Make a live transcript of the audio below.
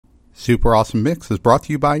Super Awesome Mix is brought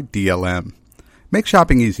to you by DLM. Make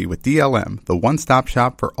shopping easy with DLM, the one-stop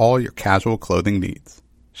shop for all your casual clothing needs.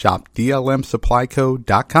 Shop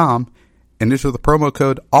DLMSupplyCo.com and enter the promo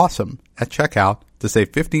code AWESOME at checkout to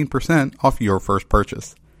save 15% off your first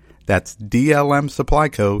purchase. That's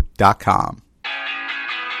DLMSupplyCo.com.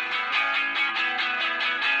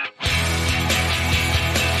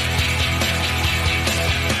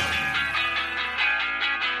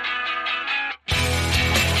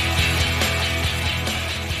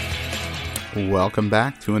 Welcome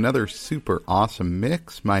back to another super awesome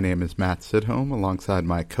mix. My name is Matt Sidholm, alongside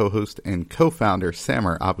my co-host and co-founder,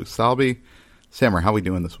 Samer Abu Salbi. Samer, how are we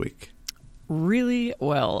doing this week? Really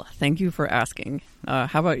well. Thank you for asking.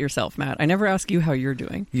 How about yourself, Matt? I never ask you how you're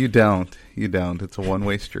doing. You don't. It's a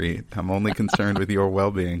one-way street. I'm only concerned with your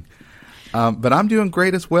well-being. But I'm doing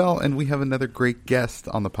great as well, and we have another great guest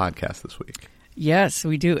on the podcast this week. Yes,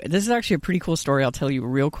 we do. This is actually a pretty cool story. I'll tell you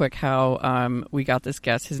real quick how we got this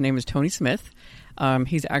guest. His name is Tony Smith.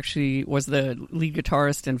 He's actually was the lead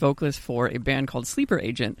guitarist and vocalist for a band called Sleeper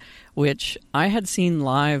Agent, which I had seen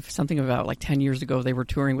live something about like 10 years ago. They were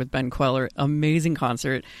touring with Ben Queller. Amazing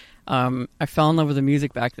concert. I fell in love with the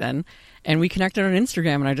music back then, and we connected on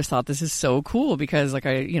Instagram, and I just thought this is so cool because like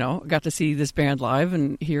I got to see this band live,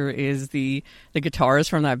 and here is the guitarist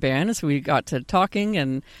from that band. So we got to talking,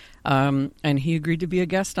 and he agreed to be a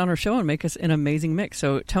guest on our show and make us an amazing mix.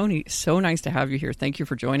 So Tony, so nice to have you here. Thank you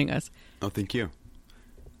for joining us. Oh, thank you.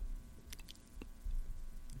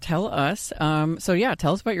 Tell us, tell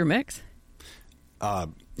us about your mix. Let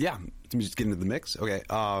me just get into the mix. Okay.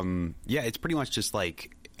 It's pretty much just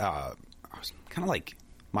like, kind of like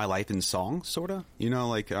my life in song, sort of,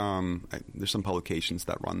 there's some publications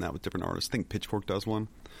that run that with different artists. I think Pitchfork does one.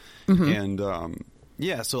 Mm-hmm.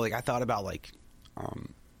 And, so like I thought about like, I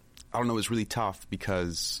don't know, it was really tough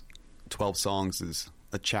because 12 songs is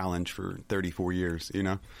a challenge for 34 years,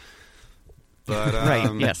 but,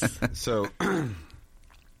 right. Yes. So,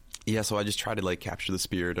 so I just try to like capture the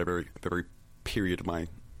spirit of every period of my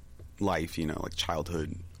life, like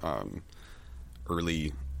childhood,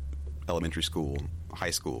 early elementary school, high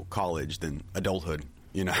school, college, then adulthood,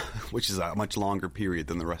 which is a much longer period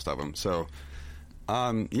than the rest of them. So,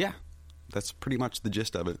 that's pretty much the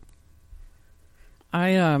gist of it.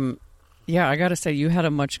 I gotta say, you had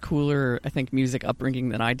a much cooler, I think, music upbringing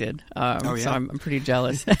than I did. So I'm pretty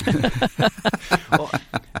jealous. Well,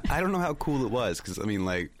 I don't know how cool it was because,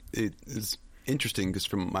 it is interesting because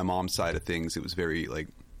from my mom's side of things, it was very, like,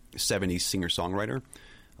 70s singer-songwriter.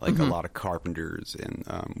 Like, a lot of Carpenters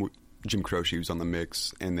and Jim Croce was on the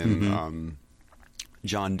mix. And then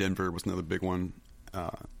John Denver was another big one.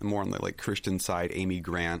 More on the, like, Christian side, Amy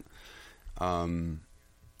Grant.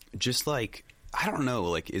 Just, like... I don't know,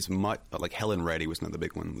 like, as much, but, like, Helen Reddy was another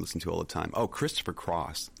big one we listened to all the time. Oh, Christopher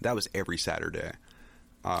Cross. That was every Saturday.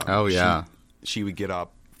 She would get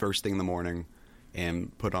up first thing in the morning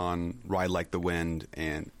and put on Ride Like the Wind,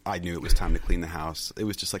 and I knew it was time to clean the house. It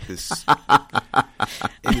was just like this,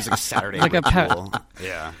 it was like a Saturday like ritual.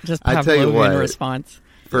 Just Pavlovian response.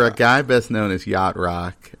 For a guy best known as Yacht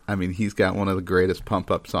Rock, he's got one of the greatest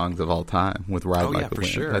pump-up songs of all time with Ride Like the Wind.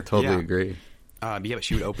 Sure. I totally agree. But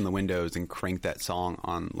she would open the windows and crank that song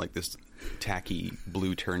on like this tacky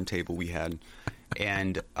blue turntable we had.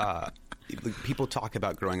 And people talk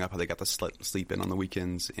about growing up how they got to sleep in on the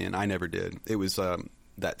weekends, and I never did. It was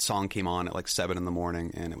that song came on at like 7 in the morning,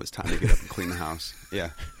 and it was time to get up and clean the house. Yeah.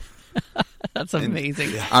 That's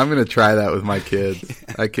amazing. I'm going to try that with my kids.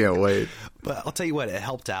 I can't wait. But I'll tell you what, it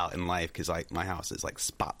helped out in life because my house is like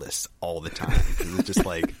spotless all the time. It's just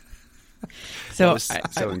like... So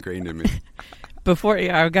ingrained in me.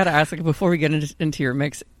 I've got to ask, like, before we get into your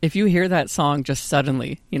mix, if you hear that song just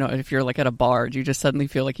suddenly, if you're like at a bar, do you just suddenly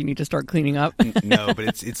feel like you need to start cleaning up? No, but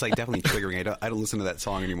it's like definitely triggering. I don't listen to that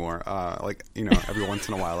song anymore. Every once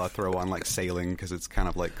in a while I throw on like Sailing because it's kind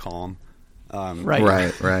of like calm.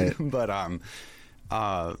 Right. But I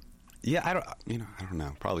don't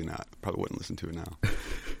know. Probably not. Probably wouldn't listen to it now.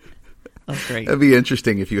 That's great. It'd be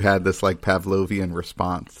interesting if you had this like Pavlovian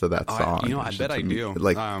response to that song. I bet I do.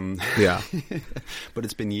 Like, yeah. But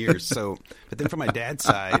it's been years. But then from my dad's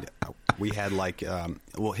side, we had like,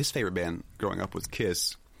 his favorite band growing up was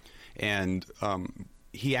Kiss, and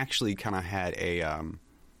he actually kind of had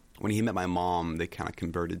when he met my mom, they kind of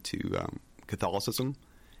converted to Catholicism,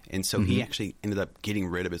 and so he actually ended up getting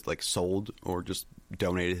rid of his sold or just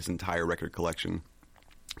donated his entire record collection.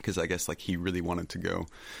 Because I guess he really wanted to go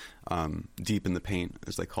deep in the paint,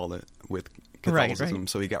 as they call it, with Catholicism. Right.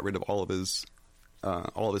 So he got rid of all of his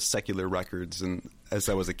secular records. And as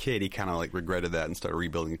I was a kid, he kind of regretted that and started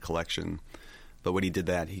rebuilding a collection. But when he did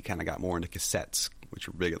that, he kind of got more into cassettes which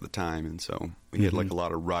were big at the time, and so we had like a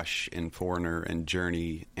lot of Rush and Foreigner and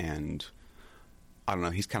Journey, and I don't know,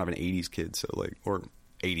 he's kind of an 80s kid, so like, or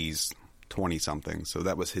 80s 20 something, so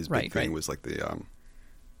that was his big thing, was like the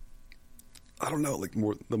I don't know, like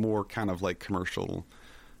the more kind of like commercial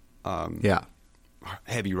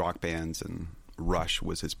heavy rock bands, and Rush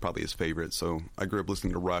was probably his favorite. So I grew up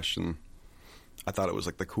listening to Rush, and I thought it was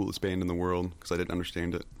like the coolest band in the world because I didn't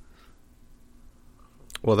understand it.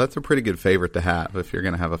 Well, that's a pretty good favorite to have if you're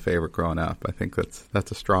going to have a favorite growing up. I think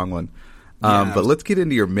that's a strong one. But let's get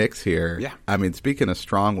into your mix here. Yeah. I mean, speaking of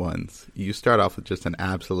strong ones, you start off with just an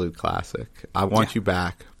absolute classic. I Want You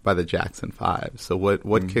Back by the Jackson 5. So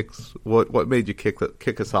what made you kick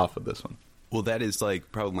us off with this one? Well, that is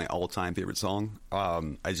like probably my all-time favorite song.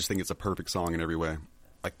 I just think it's a perfect song in every way.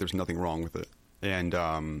 Like, there's nothing wrong with it. And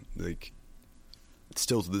like,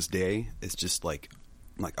 still to this day, it's just like,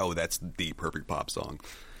 I'm like, oh, that's the perfect pop song.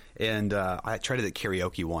 And I tried it at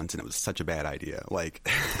karaoke once, and it was such a bad idea. Like,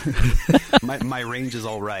 my range is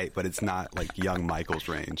all right, but it's not like young Michael's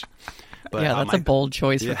range. But, yeah, that's a bold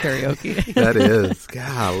choice for karaoke. That is.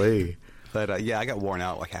 Golly. But I got worn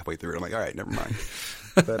out like halfway through it. I'm like, all right, never mind.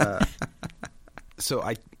 But so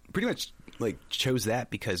I pretty much like chose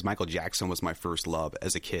that because Michael Jackson was my first love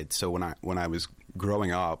as a kid. So when I was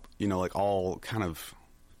growing up, you know, like I'll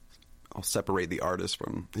separate the artist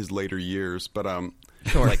from his later years, but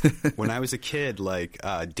sure. Like when I was a kid, like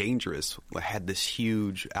Dangerous had this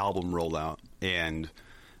huge album rollout, and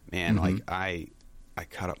man, like I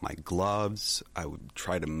cut up my gloves. I would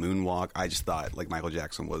try to moonwalk. I just thought like Michael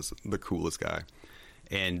Jackson was the coolest guy.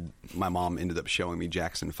 And my mom ended up showing me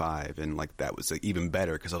Jackson 5, and like that was like, even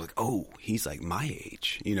better because I was like, oh, he's like my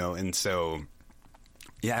age, you know. And so,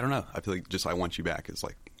 yeah, I don't know. I feel like just I Want You Back is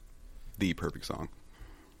like the perfect song.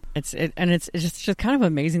 It's just kind of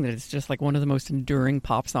amazing that it's just like one of the most enduring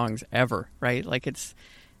pop songs ever, right? Like it's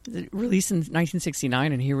released in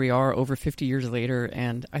 1969, and here we are over 50 years later,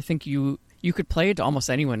 and I think you could play it to almost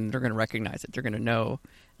anyone, and they're going to recognize it. They're going to know.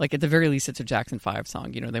 Like, at the very least, it's a Jackson 5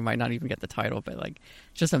 song. You know, they might not even get the title, but, like,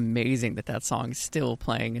 it's just amazing that song is still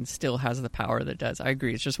playing and still has the power that it does. I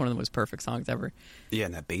agree. It's just one of the most perfect songs ever. Yeah,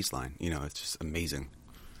 and that bass line, you know, it's just amazing.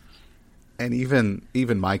 And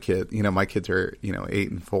even my kids are, 8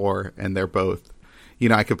 and 4, and they're both,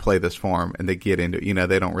 I could play this for them, and they get into it.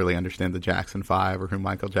 They don't really understand the Jackson 5 or who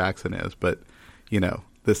Michael Jackson is, but,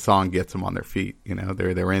 this song gets them on their feet.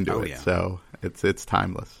 They're into it. Yeah. So it's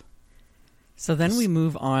timeless. So then we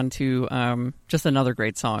move on to just another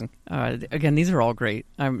great song. Again, these are all great.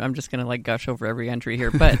 I'm just going to like gush over every entry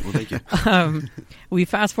here. But well, thank you. We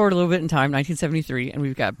fast forward a little bit in time, 1973, and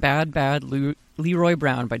we've got Bad Bad Leroy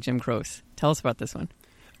Brown by Jim Croce. Tell us about this one.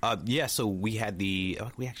 Yeah, so we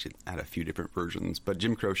actually had a few different versions. But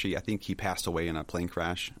Jim Croce, I think he passed away in a plane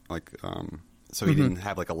crash. So he didn't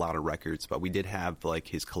have like a lot of records. But we did have like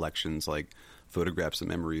his collections, like Photographs and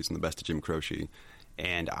Memories and the Best of Jim Croce.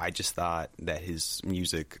 And I just thought that his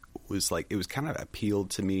music was like, it was kind of appealed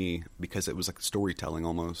to me because it was like storytelling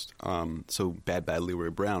almost. So Bad Bad Leroy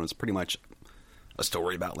Brown is pretty much a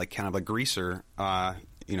story about like kind of a greaser,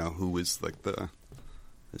 who was like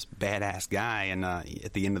this badass guy. And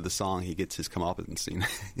at the end of the song, he gets his comeuppance scene.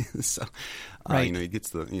 So, right. He gets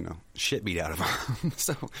the, shit beat out of him.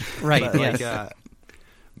 So, right.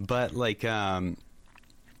 But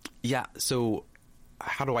yeah, so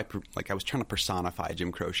how do I was trying to personify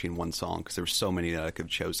Jim Croce in one song because there were so many that I could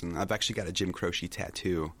have chosen. I've actually got a Jim Croce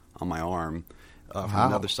tattoo on my arm from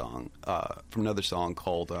another song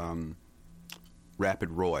called Rapid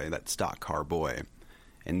Roy, that stock car boy.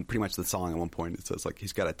 And pretty much the song at one point it says like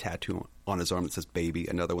he's got a tattoo on his arm that says baby,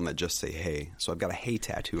 another one that just say hey. So I've got a hey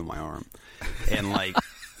tattoo on my arm, and like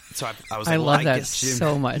so I was like, I love that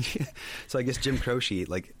so much. So I guess Jim Croce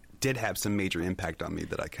did have some major impact on me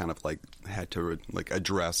that I kind of had to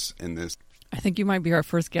address in this. I think you might be our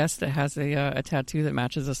first guest that has a tattoo that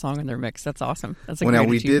matches a song in their mix. That's awesome. That's a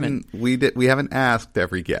great achievement. We haven't asked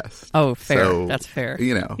every guest. Oh, fair. So, that's fair.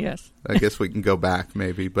 Yes. I guess we can go back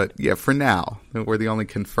maybe, but yeah, for now we're the only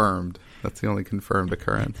confirmed. That's the only confirmed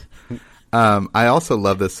occurrence. I also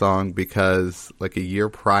love this song because like a year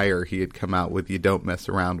prior he had come out with "You Don't Mess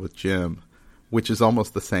Around with Jim," which is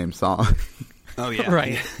almost the same song. Oh, yeah.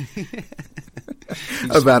 Right.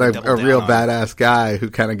 About a real badass guy who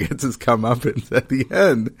kind of gets his comeuppance at the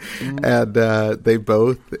end. And they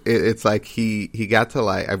both, it's like he got to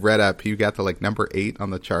I've read up, he got to number 8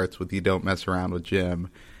 on the charts with "You Don't Mess Around with Jim."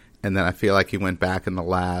 And then I feel like he went back in the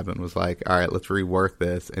lab and was like, all right, let's rework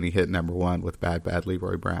this. And he hit number 1 with Bad Bad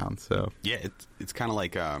Leroy Brown. So yeah, it's kind of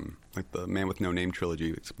like the Man with No Name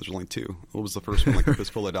trilogy, except there's only 2. What was the first one? Like a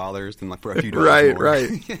Fistful of Dollars, then for a few dollars more.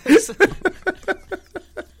 Right.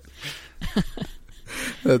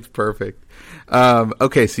 That's perfect.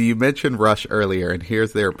 Okay, so you mentioned Rush earlier, and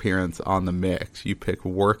here's their appearance on the mix. You pick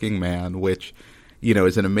Working Man, which, you know,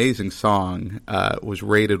 is an amazing song. Was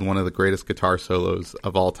rated one of the greatest guitar solos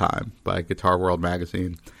of all time by Guitar World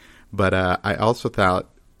magazine. But I also thought,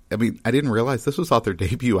 I mean, I didn't realize this was off their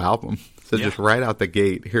debut album. So just right out the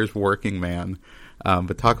gate, here's Working Man.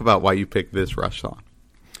 But talk about why you picked this Rush song.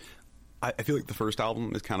 I feel like the first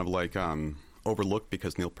album is kind of like overlooked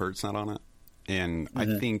because Neil Peart's not on it. And I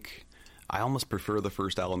think I almost prefer the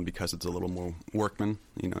first album because it's a little more workman,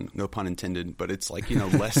 you know, no pun intended, but it's like, you know,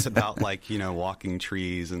 less about like, you know, walking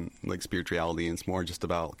trees and like spirituality, and it's more just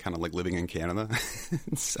about kind of like living in Canada.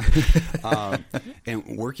 So,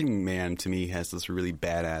 and Working Man to me has this really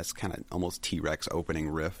badass kind of almost T-Rex opening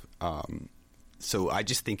riff. So I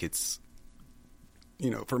just think it's,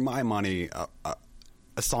 you know, for my money,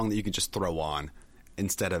 a song that you can just throw on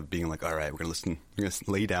instead of being like, all right, we're going to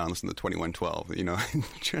lay down, listen to 2112, you know,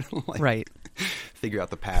 trying to like figure out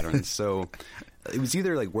the patterns. So it was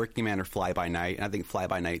either like Working Man or Fly By Night. And I think Fly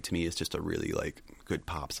By Night to me is just a really like good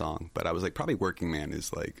pop song. But I was like, probably Working Man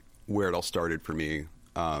is like where it all started for me.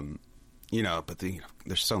 You know, but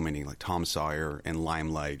there's so many like Tom Sawyer and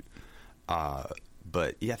Limelight.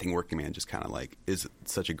 But yeah, I think Working Man just kind of like is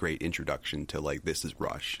such a great introduction to like, this is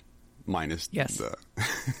Rush. Minus the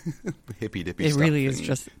hippy dippy stuff. It really is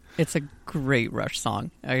just, it's a great Rush song.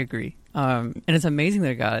 I agree. And it's amazing that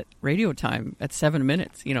it got radio time at 7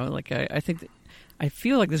 minutes. You know, like I think that, I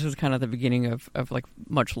feel like this was kind of the beginning of like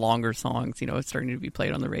much longer songs, you know, starting to be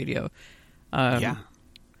played on the radio. And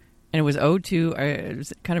it was owed to, it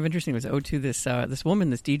was kind of interesting, it was owed to this woman,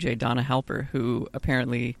 this DJ, Donna Halper, who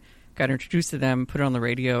apparently got introduced to them, put it on the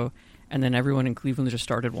radio, and then everyone in Cleveland just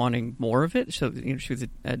started wanting more of it. So, you know, she was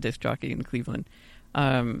a disc jockey in Cleveland.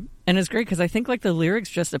 And it's great because I think like the lyrics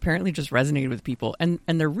just apparently just resonated with people. And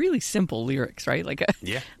they're really simple lyrics, right? Like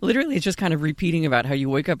literally it's just kind of repeating about how you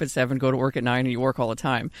wake up at 7, go to work at 9, and you work all the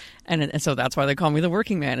time. And so that's why they call me the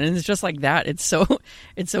Working Man. And it's just like that. It's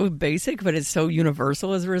so basic, but it's so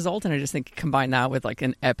universal as a result. And I just think combine that with like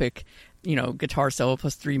an epic, you know, guitar solo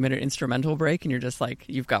plus 3-minute instrumental break, and you're just like,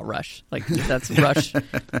 you've got Rush. Like that's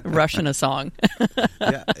Rush in a song.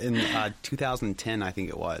 Yeah, in 2010, I think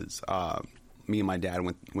it was. Me and my dad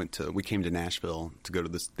we came to Nashville to go to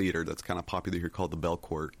this theater that's kind of popular here called the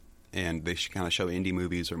Belcourt, and they kind of show indie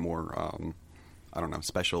movies or more, I don't know,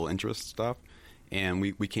 special interest stuff. And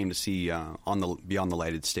we came to see on the Beyond the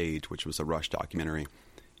Lighted Stage, which was a Rush documentary.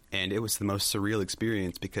 And it was the most surreal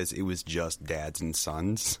experience because it was just dads and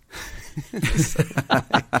sons.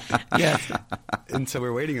 Yes. And so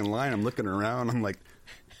we're waiting in line. I'm looking around. I'm like,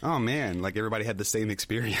 oh, man, like everybody had the same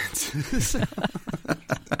experience.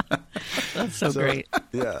 That's so great.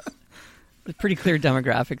 Yeah. A pretty clear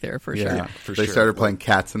demographic there for sure. They started playing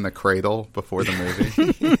Cats in the Cradle before the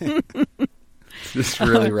movie. Just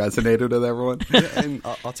really resonated with everyone. Yeah, and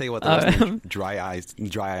I'll tell you what, there was like dry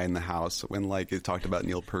eye in the house when like it talked about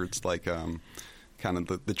Neil Peart's like kind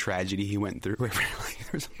of the tragedy he went through. Like,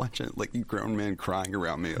 there's a bunch of like grown men crying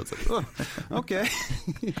around me. I was like, oh, okay.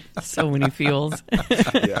 So many feels.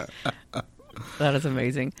 Yeah, that is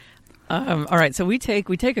amazing. All right, so we take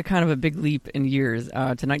a kind of a big leap in years to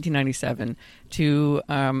 1997 to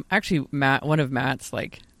actually one of Matt's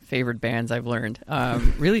like favorite bands I've learned.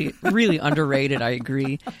 Really, really underrated, I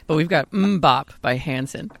agree. But we've got Bop by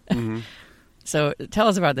Hanson. Mm-hmm. So tell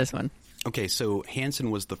us about this one. Okay, so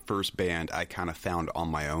Hanson was the first band I kind of found on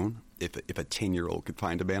my own, if a 10-year-old could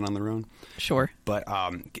find a band on their own. Sure. But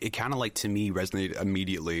it kind of like, to me, resonated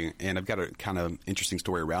immediately. And I've got a kind of interesting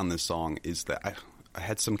story around this song is that I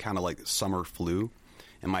had some kind of like summer flu,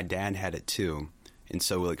 and my dad had it too. And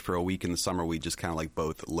so like for a week in the summer, we just kind of like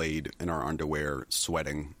both laid in our underwear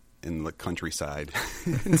sweating in the countryside.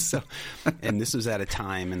 and this was at a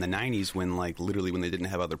time in the 90s when like literally when they didn't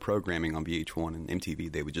have other programming on VH1 and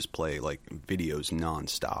MTV, they would just play like videos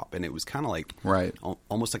nonstop. And it was kind of like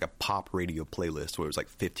almost like a pop radio playlist where it was like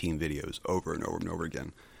 15 videos over and over and over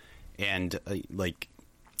again. And like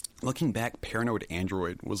looking back, Paranoid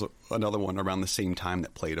Android was another one around the same time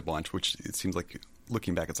that played a bunch, which it seems like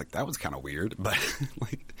looking back, it's like that was kind of weird. But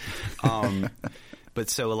like,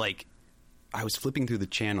 but so like, I was flipping through the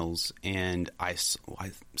channels and I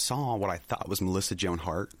saw what I thought was Melissa Joan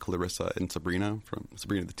Hart, Clarissa, and Sabrina from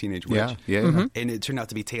Sabrina the Teenage Witch. Yeah. Mm-hmm. And it turned out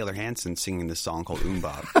to be Taylor Hanson singing this song called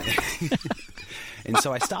Bop. And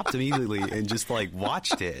so I stopped immediately and just like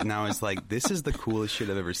watched it. And I was like, this is the coolest shit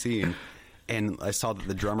I've ever seen. And I saw that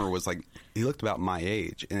the drummer was like, he looked about my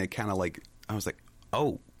age. And it kind of like, I was like,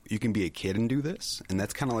 oh, you can be a kid and do this? And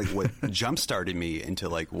that's kind of like what jump-started me into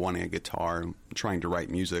like wanting a guitar and trying to write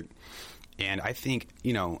music. And I think,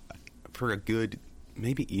 you know, for a good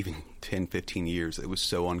maybe even 10, 15 years, it was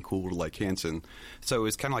so uncool to like Hanson. So it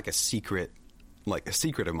was kind of like a secret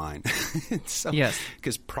of mine. So, yes.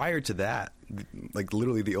 Because prior to that, like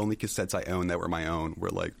literally the only cassettes I owned that were my own were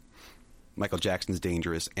like Michael Jackson's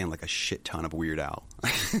Dangerous and like a shit ton of Weird Al.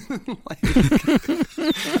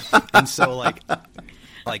 And so like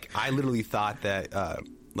I literally thought that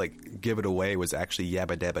like Give It Away was actually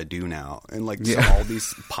Yabba Dabba Doo now. And like so all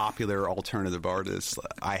these popular alternative artists,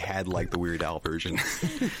 I had like the Weird Al version.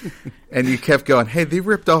 And you kept going, hey, they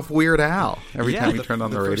ripped off Weird Al every time you turned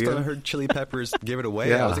on the radio. First time I heard Chili Peppers Give It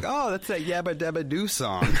Away, I was like, oh, that's that Yabba Dabba Doo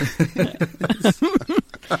song.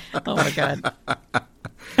 Oh my God.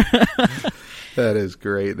 That is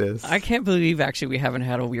greatness. I can't believe actually we haven't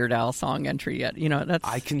had a Weird Al song entry yet. You know, that's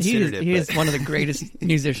I considered he is one of the greatest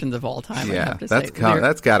musicians of all time. I have to say.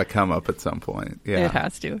 That's got to come up at some point. Yeah, it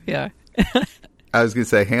has to. Yeah. I was going to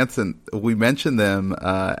say Hanson. We mentioned them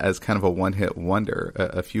as kind of a one-hit wonder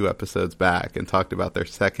a few episodes back, and talked about their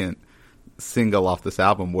second single off this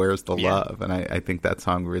album, Where's the Love? And I think that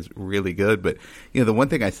song was really good. But the one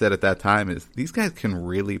thing I said at that time is these guys can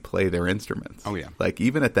really play their instruments. Oh yeah, like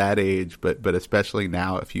even at that age, but especially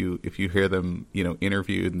now, if you hear them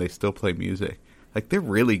interviewed and they still play music, like they're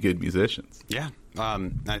really good musicians. Yeah,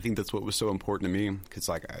 I think that's what was so important to me, because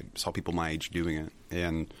like I saw people my age doing it,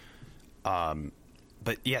 and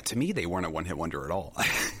but yeah, to me they weren't a one-hit wonder at all.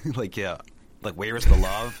 Like, Where's the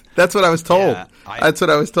Love? That's what I was told. Yeah, That's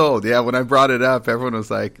what I was told. Yeah, when I brought it up, everyone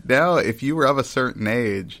was like, no, if you were of a certain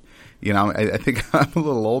age, I think I'm a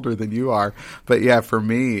little older than you are. But yeah, for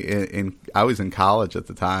me, I was in college at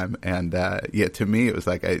the time. And to me, it was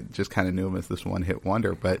like I just kind of knew him as this one-hit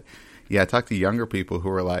wonder. But yeah, I talked to younger people who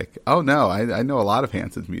were like, oh, no, I know a lot of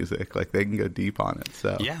Hanson's music. Like, they can go deep on it.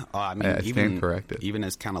 So yeah, I stand corrected. Even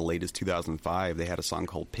as kind of late as 2005, they had a song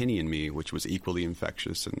called Penny and Me, which was equally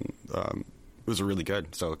infectious, and it was really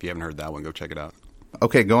good. So if you haven't heard that one, go check it out.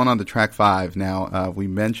 Okay, going on to track 5 now. We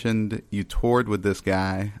mentioned you toured with this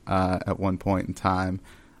guy at one point in time.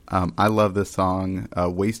 I love this song,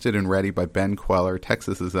 Wasted and Ready by Ben Kweller,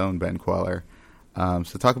 Texas's own Ben Kweller.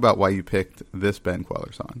 So talk about why you picked this Ben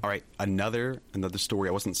Kweller song. All right, another story.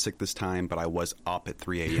 I wasn't sick this time, but I was up at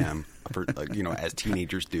 3 a.m. for as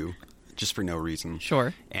teenagers do, just for no reason.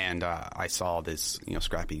 Sure. And I saw this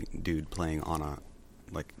scrappy dude playing on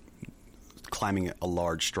climbing a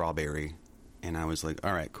large strawberry, and I was like,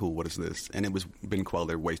 all right, cool, what is this? And it was Ben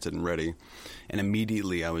Kweller, Wasted and Ready. And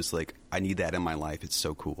immediately I was like, I need that in my life. It's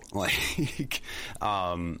so cool. Like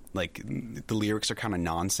the lyrics are kind of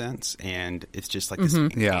nonsense, and it's just like this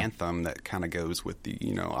anthem that kind of goes with the,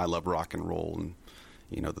 I love rock and roll, and,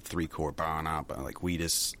 the 3-chord, like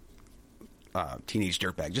Wheatus, Teenage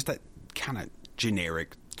Dirtbag, just that kind of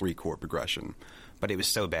generic 3-chord progression. But it was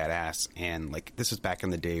so badass, and like this was back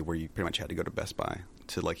in the day where you pretty much had to go to Best Buy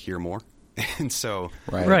to like hear more, and so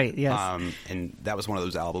right, yes, and that was one of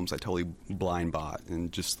those albums I totally blind bought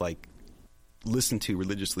and just like listened to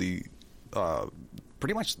religiously,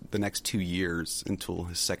 pretty much the next 2 years until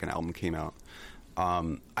his second album came out.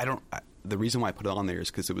 The reason why I put it on there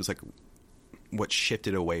is because it was like what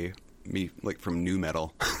shifted away me like from nu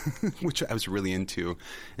metal, which I was really into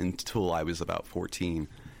until I was about 14.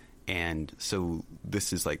 And so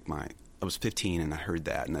this is like I was 15 and I heard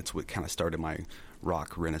that, and that's what kind of started my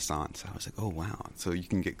rock renaissance. I was like, oh wow, so you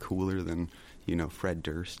can get cooler than, Fred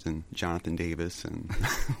Durst and Jonathan Davis, and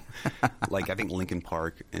like I think Linkin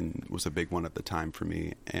Park was a big one at the time for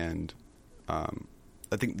me. And I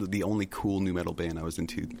think the only cool nu metal band I was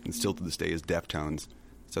into, and still to this day, is Deftones.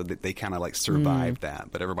 So that they kind of like survived that,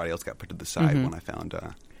 but everybody else got put to the side when I found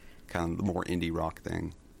kind of the more indie rock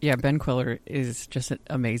thing. Yeah, Ben Kweller is just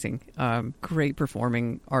amazing. Great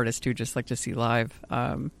performing artist too. Just like to see live.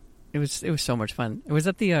 It was so much fun. It was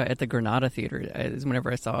at the Granada Theater. Is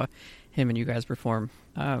whenever I saw him and you guys perform.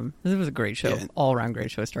 It was a great show, all around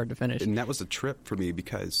great show, start to finish. And that was a trip for me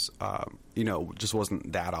because just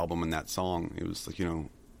wasn't that album and that song. It was like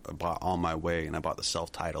I bought On My Way, and I bought the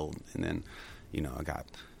self-titled, and then I got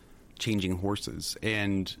Changing Horses,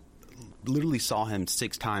 and literally saw him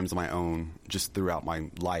 6 times on my own just throughout my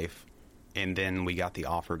life. And then we got the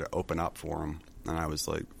offer to open up for him, and I was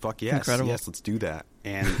like, fuck yes. Incredible. Yes, let's do that.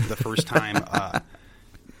 And the first time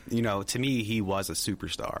to me he was a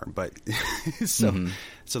superstar, but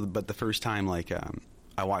but the first time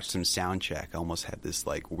I watched him sound check, I almost had this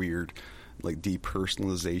like weird like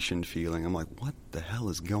depersonalization feeling. I'm like, what the hell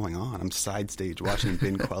is going on? I'm side stage watching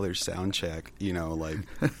Ben Queller's sound check,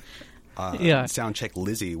 sound check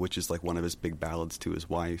Lizzie, which is like one of his big ballads to his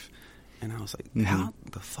wife. And I was like, how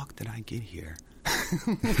the fuck did I get here?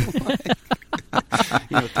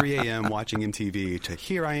 3 a.m. watching MTV to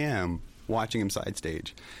here I am watching him side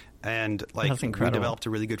stage. And like That's we incredible. developed a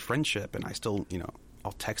really good friendship, and I still,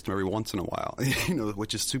 I'll text him every once in a while,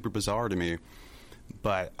 which is super bizarre to me.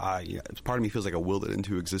 But part of me feels like I willed it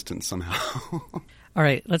into existence somehow. All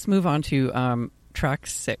right, let's move on to track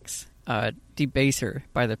 6, Debaser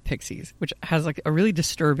by the Pixies, which has like a really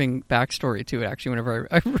disturbing backstory to it, actually, whenever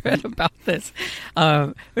I read about this.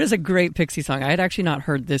 But it's a great Pixie song. I had actually not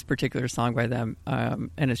heard this particular song by them,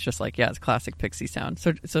 and it's just like, it's classic Pixie sound.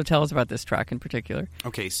 So tell us about this track in particular.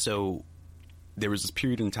 Okay, so there was this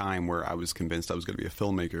period in time where I was convinced I was going to be a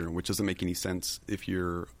filmmaker, which doesn't make any sense if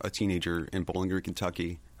you're a teenager in Bowling Green,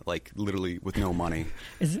 Kentucky, like literally with no money.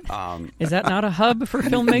 Is that not a hub for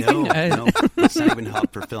filmmaking? No, it's not even a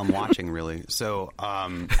hub for film watching, really. So,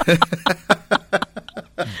 but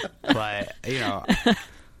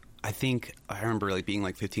I think I remember like being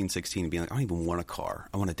like 15, 16 and being like, I don't even want a car.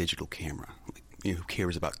 I want a digital camera. Like, who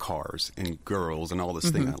cares about cars and girls and all this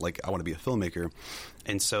thing? Like, I want to be a filmmaker.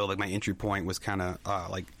 And so, like, my entry point was kind of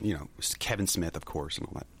Kevin Smith, of course, and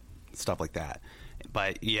all that stuff like that.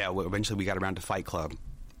 But yeah, eventually we got around to Fight Club,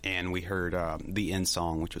 and we heard the end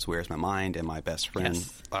song, which was "Where's My Mind," and my best friend,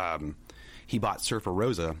 he bought Surfer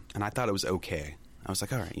Rosa, and I thought it was okay. I was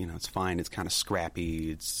like, all right, it's fine. It's kind of scrappy.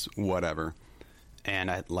 It's whatever. And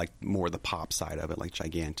I liked more the pop side of it, like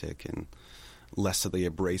Gigantic, and less of the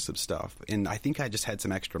abrasive stuff. And I think I just had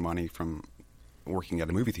some extra money from working at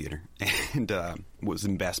a movie theater and was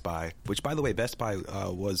in Best Buy, which, by the way, Best Buy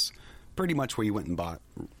was pretty much where you went and bought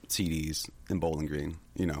CDs in Bowling Green.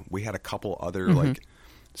 We had a couple other like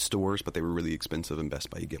stores, but they were really expensive. In Best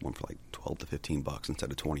Buy, you get one for like $12 to $15 instead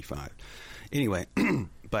of $25. Anyway,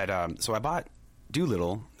 but so I bought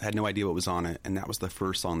Doolittle, had no idea what was on it, and that was the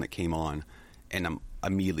first song that came on. And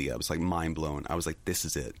immediately I was like mind blown. I was like, this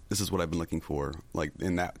is it. This is what I've been looking for. Like,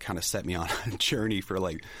 and that kind of set me on a journey for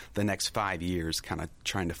like the next 5 years, kind of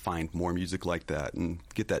trying to find more music like that and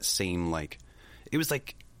get that same, like, it was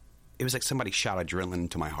like somebody shot adrenaline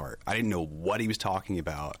into my heart. I didn't know what he was talking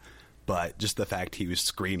about, but just the fact he was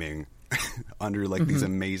screaming under like these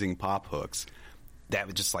amazing pop hooks, that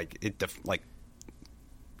was just like, it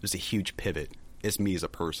was a huge pivot. It's me as a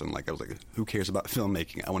person. Like, I was like, who cares about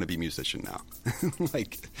filmmaking? I want to be a musician now.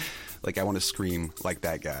 like I want to scream like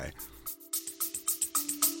that guy.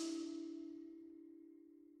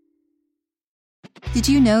 Did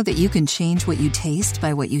you know that you can change what you taste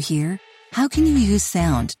by what you hear? How can you use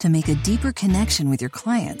sound to make a deeper connection with your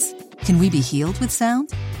clients? Can we be healed with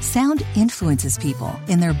sound? Sound influences people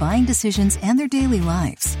in their buying decisions and their daily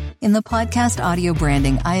lives. In the podcast Audio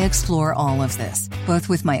Branding, I explore all of this, both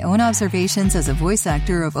with my own observations as a voice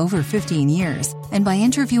actor of over 15 years and by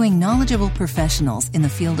interviewing knowledgeable professionals in the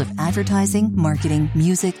field of advertising, marketing,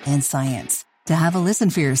 music, and science. To have a listen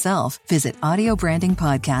for yourself, visit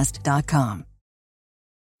audiobrandingpodcast.com.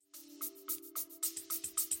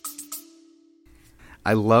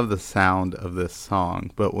 I love the sound of this song,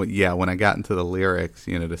 but when I got into the lyrics,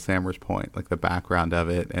 to Sammer's point, like the background of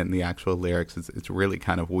it and the actual lyrics, it's really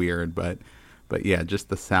kind of weird, but yeah, just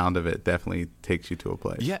the sound of it definitely takes you to a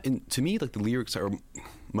place. Yeah, and to me, like, the lyrics are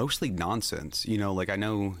mostly nonsense. Like, I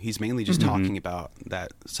know he's mainly just talking about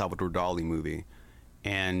that Salvador Dali movie,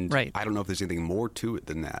 and right. I don't know if there's anything more to it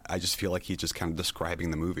than that. I just feel like he's just kind of describing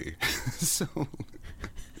the movie. So...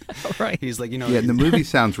 Right. He's like, Yeah, the movie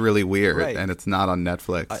sounds really weird, right. and it's not on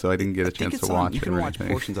Netflix, so I didn't get a chance to watch it. You can watch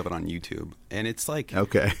anything. portions of it on YouTube, and it's like,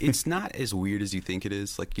 okay, it's not as weird as you think it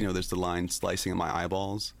is. Like, there's the line "slicing of my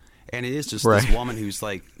eyeballs," and it is just right. this woman who's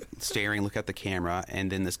like staring, look at the camera,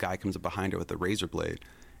 and then this guy comes up behind her with a razor blade,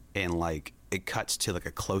 and like it cuts to like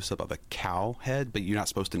a close up of a cow head, but you're not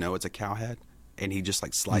supposed to know it's a cow head, and he just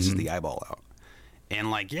like slices the eyeball out,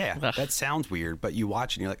 and like, yeah, that sounds weird, but you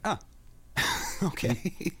watch it and you're like,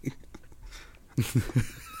 okay.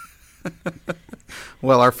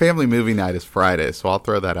 Well, our family movie night is Friday, so I'll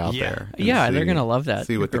throw that out there. Yeah, they're going to love that.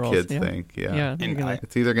 See what the kids think. Yeah.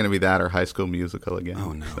 It's either going to be that or High School Musical again.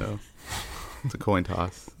 Oh, no. So it's a coin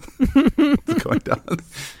toss. It's a coin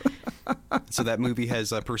toss. So that movie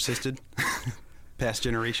has persisted past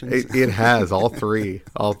generations? It has, all three.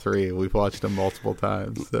 All three. We've watched them multiple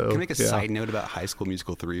times. So, can I make a side note about High School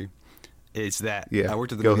Musical 3? Is that I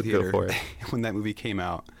worked at the movie theater when that movie came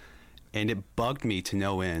out. And it bugged me to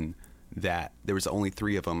no end that there was only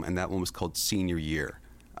 3 of them, and that one was called Senior Year.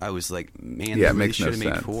 I was like, man, they should have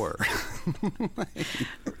made 4.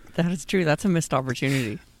 That is true. That's a missed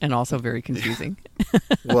opportunity, and also very confusing.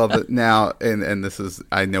 Well, now, and this is,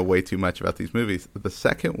 I know way too much about these movies. The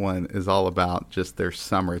second one is all about just their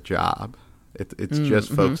summer job. It's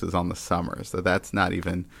just focuses on the summer, so that's not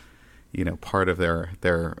even, part of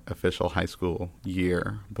their official high school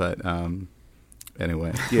year. But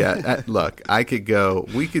Anyway, yeah. Look,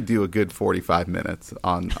 we could do a good 45 minutes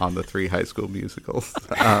on the 3 High School Musicals.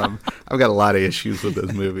 I've got a lot of issues with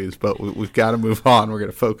those movies, but we've got to move on. We're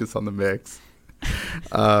going to focus on the mix.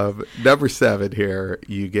 Number 7 here,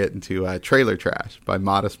 you get into Trailer Trash by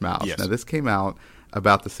Modest Mouse. Yes. Now, this came out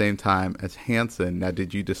about the same time as Hanson. Now,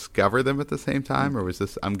 did you discover them at the same time, or was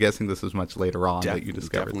this? I'm guessing this was much later on that you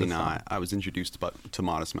discovered. Definitely this not. song. I was introduced to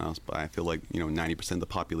Modest Mouse, but I feel like 90% of the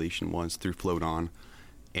population was through Float On,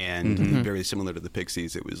 and very similar to the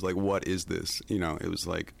Pixies. It was like, what is this? It was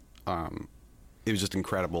like, it was just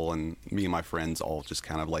incredible, and me and my friends all just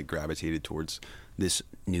kind of like gravitated towards this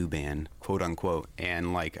new band, quote unquote,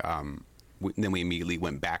 and like, then we immediately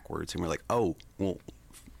went backwards, and we're like, oh, well.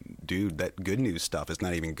 Dude, that Good News stuff is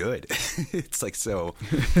not even good. It's like so.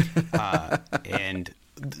 And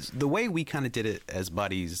the way we kind of did it as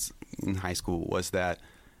buddies in high school was that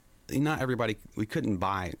not everybody, we couldn't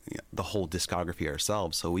buy the whole discography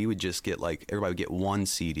ourselves. So we would just get everybody would get one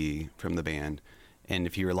CD from the band. And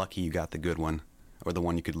if you were lucky, you got the good one or the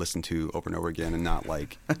one you could listen to over and over again and not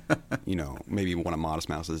maybe one of Modest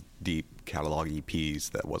Mouse's deep catalog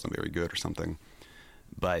EPs that wasn't very good or something.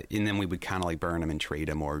 And then we would kind of like burn them and trade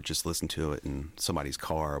them or just listen to it in somebody's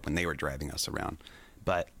car when they were driving us around.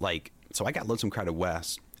 But so I got Lonesome Crowded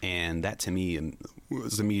West, and that to me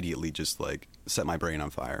was immediately just like set my brain on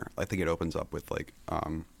fire. I think it opens up with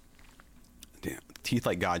Teeth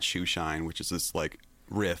Like God's Shoe Shine, which is this like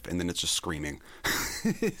riff, and then it's just screaming.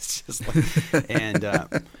 It's just like, and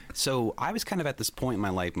so I was kind of at this point in my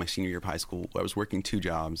life, my senior year of high school, I was working 2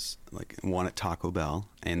 jobs, like one at Taco Bell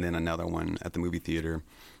and then another one at the movie theater.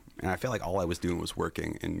 And I felt like all I was doing was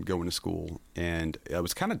working and going to school. And I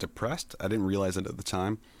was kind of depressed. I didn't realize it at the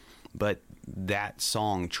time. But that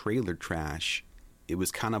song, Trailer Trash, it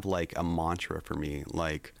was kind of like a mantra for me.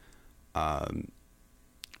 Like, the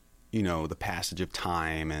passage of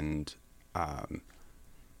time and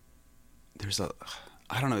it was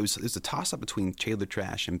a toss-up between Trailer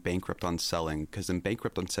Trash and Bankrupt on Selling, because in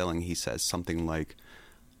Bankrupt on Selling, he says something like,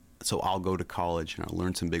 so I'll go to college and I'll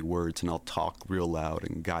learn some big words and I'll talk real loud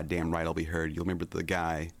and goddamn right I'll be heard. You'll remember the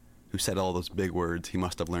guy who said all those big words he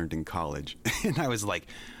must have learned in college. And I was like,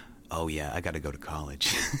 oh yeah, I got to go to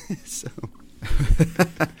college.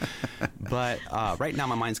 But right now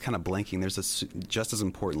my mind's kind of blanking. There's a just as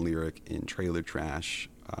important lyric in Trailer Trash.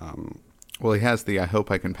 Well, he has the I hope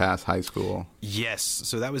I can pass high school. Yes.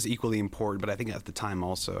 So that was equally important. But I think at the time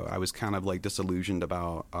also, I was kind of like disillusioned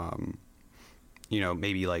about,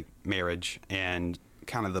 maybe like marriage and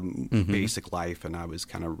kind of the basic life. And I was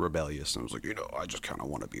kind of rebellious. And I was like, I just kind of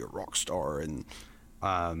want to be a rock star. And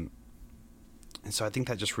so I think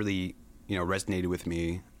that just really, resonated with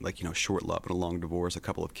me. Like, short love and a long divorce, a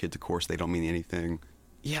couple of kids, of course, they don't mean anything.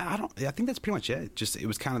 Yeah, I think that's pretty much it. Just, it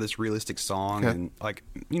was kind of this realistic song. Okay. And like,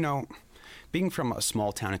 being from a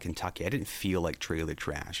small town in Kentucky, I didn't feel like Trailer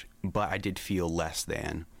Trash, but I did feel less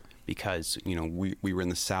than because, we were in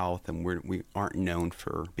the South and we aren't known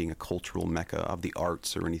for being a cultural mecca of the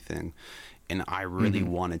arts or anything. And I really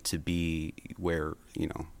wanted to be where,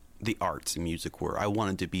 the arts and music were. I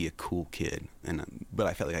wanted to be a cool kid, but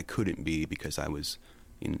I felt like I couldn't be because I was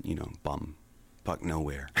in, bumfuck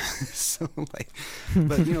nowhere. So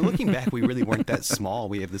but looking back, we really weren't that small.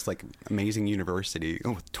 We have this like amazing university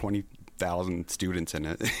with 20,000 students in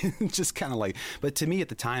it. Just kind of like, but to me at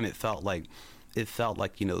the time, it felt like the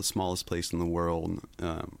smallest place in the world,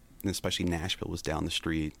 and especially Nashville was down the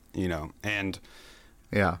street, and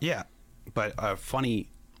yeah. But a funny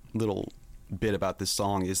little bit about this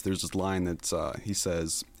song is there's this line that he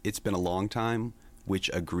says, "It's been a long time," which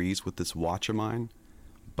agrees with this watch of mine.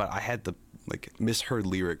 But I had the misheard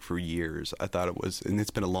lyric for years. I thought it was, and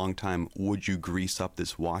it's been a long time, would you grease up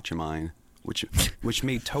this watch of mine? Which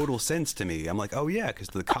made total sense to me. I'm like, oh yeah, because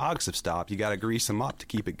the cogs have stopped. You got to grease them up to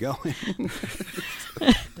keep it going.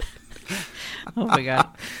 Oh my God.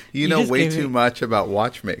 You know way too much about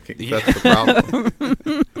watchmaking. Yeah. That's the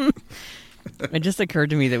problem. It just occurred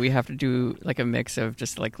to me that we have to do like a mix of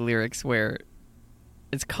just like lyrics where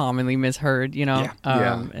it's commonly misheard, Yeah.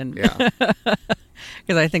 And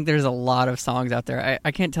because I think there's a lot of songs out there.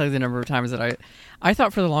 I can't tell you the number of times that I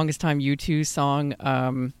thought for the longest time U2's song,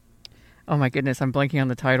 oh my goodness, I'm blanking on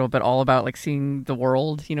the title, but all about like seeing the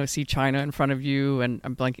world, see China in front of you, and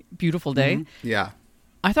I'm blanking, Beautiful Day. Mm-hmm. Yeah.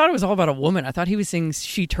 I thought it was all about a woman. I thought he was saying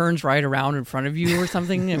she turns right around in front of you or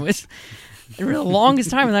something. It was for the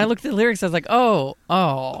longest time. And then I looked at the lyrics. I was like, oh,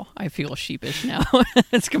 I feel sheepish now.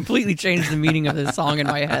 It's completely changed the meaning of this song in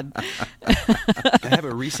my head. I have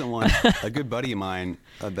a recent one. A good buddy of mine,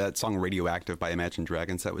 that song Radioactive by Imagine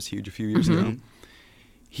Dragons, that was huge a few years ago.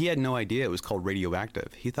 he had no idea it was called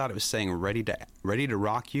Radioactive. He thought it was saying ready to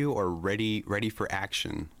rock you or ready for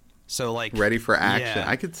action. So like Ready for action. yeah.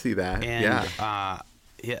 I could see that. And, yeah.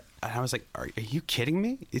 yeah. And I was like, are you kidding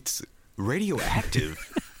me? It's radioactive.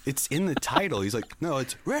 It's in the title. He's like, no,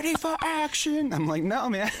 it's ready for action. I'm like, no,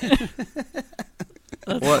 man.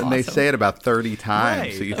 Well, and they say it about 30 times.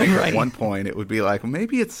 Right. So you think Right. at one point it would be like,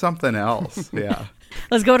 maybe it's something else. Yeah.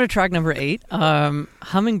 Let's go to track number 8,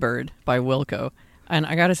 Hummingbird by Wilco. And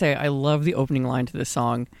I got to say, I love the opening line to this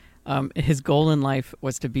song. His goal in life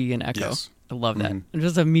was to be an echo. Yes. I love that. I'm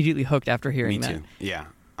just immediately hooked after hearing Me that. too. Yeah.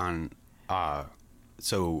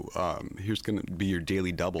 Here's going to be your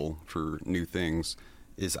daily double for new things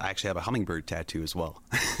is I actually have a hummingbird tattoo as well.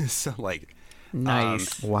 So like,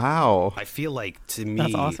 Nice. Wow. I feel like to me,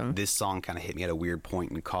 That's awesome. this song kind of hit me at a weird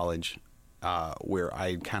point in college where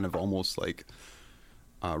I kind of almost like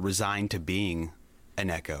resigned to being an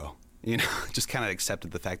echo, you know, just kind of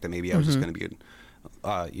accepted the fact that maybe I was just going to be,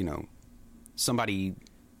 somebody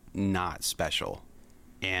not special.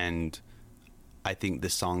 And I think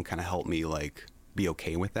this song kind of helped me like be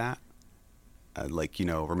okay with that.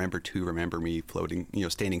 Remember me floating,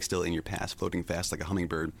 standing still in your past, floating fast like a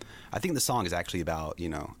hummingbird. I think the song is actually about,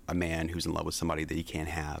 a man who's in love with somebody that he can't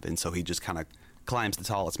have. And so he just kind of climbs the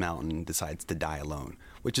tallest mountain and decides to die alone,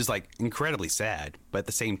 which is like incredibly sad. But at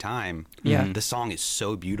the same time, the song is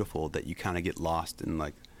so beautiful that you kind of get lost in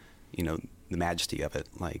like, the majesty of it.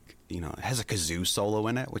 Like, it has a kazoo solo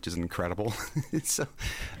in it, which is incredible.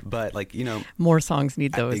 But like, More songs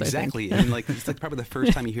need those, exactly. I think. And like, it's like probably the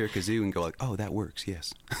first time you hear a kazoo and go like, oh, that works.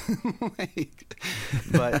 Yes.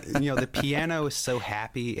 But the piano is so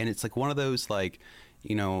happy. And it's like one of those like,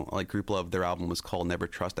 like Group Love, their album was called Never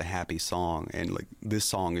Trust a Happy Song. And like this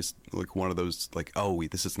song is like one of those like, oh,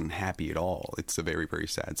 this isn't happy at all. It's a very, very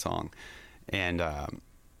sad song. And,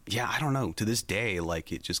 I don't know. To this day,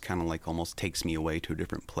 like it just kind of like almost takes me away to a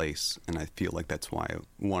different place, and I feel like that's why I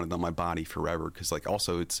want it on my body forever. Because like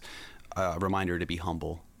also it's a reminder to be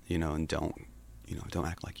humble, and don't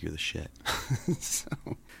act like you're the shit. So.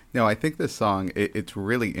 No, I think this song it's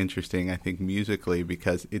really interesting. I think musically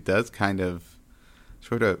because it does kind of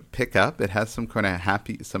sort of pick up. It has some kind of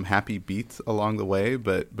happy beats along the way,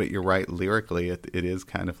 but you're right. Lyrically, it is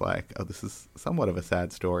kind of like, oh, this is somewhat of a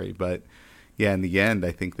sad story, but. Yeah, in the end,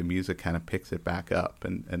 I think the music kind of picks it back up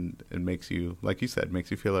and makes you, like you said,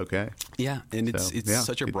 makes you feel okay. Yeah, and it's yeah.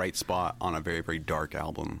 such a bright spot on a very, very dark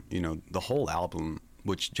album. The whole album,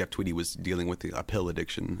 which Jeff Tweedy was dealing with a pill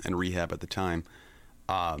addiction and rehab at the time,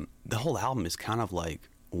 the whole album is kind of like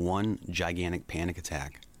one gigantic panic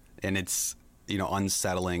attack. And it's,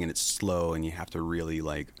 unsettling and it's slow and you have to really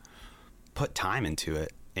like put time into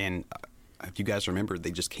it. And if you guys remember, they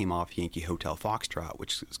just came off Yankee Hotel Foxtrot,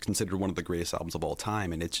 which is considered one of the greatest albums of all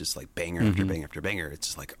time, and it's just like banger after banger after banger. It's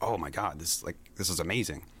just like, oh my god, this is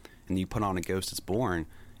amazing. And you put on A Ghost Is Born,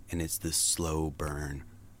 and it's this slow burn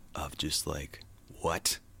of just like,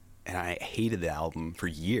 what? And I hated the album for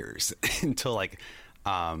years until like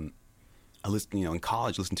I listened, in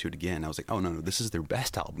college, listened to it again. I was like, oh no, this is their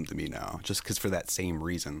best album to me now, just because for that same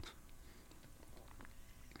reason.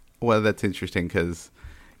 Well, that's interesting because.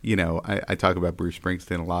 I talk about Bruce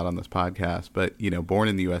Springsteen a lot on this podcast, but, Born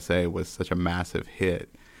in the USA was such a massive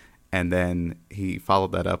hit. And then he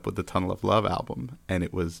followed that up with the Tunnel of Love album. And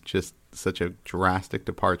it was just such a drastic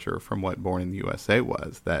departure from what Born in the USA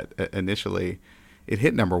was that initially it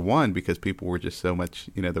hit number one because people were just so much,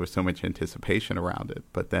 there was so much anticipation around it.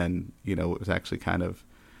 But then, it was actually kind of,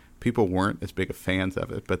 people weren't as big of fans of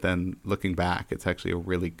it. But then looking back, it's actually a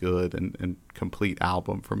really good and complete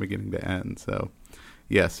album from beginning to end. So.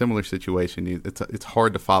 Yeah, similar situation. It's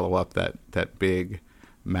hard to follow up that big,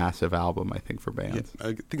 massive album, I think, for bands. Yeah,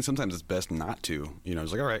 I think sometimes it's best not to.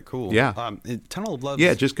 It's like, all right, cool. Yeah. Tunnel of Love.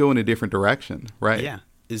 Yeah, just go in a different direction, right? Yeah.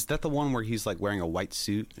 Is that the one where he's like wearing a white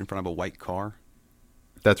suit in front of a white car?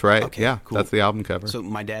 That's right. Okay, yeah, cool. That's the album cover. So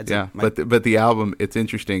my dad's but the album, it's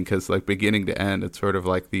interesting because like beginning to end, it's sort of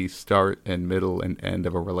like the start and middle and end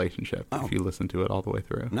of a relationship if you listen to it all the way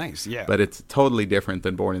through. Nice, yeah. But it's totally different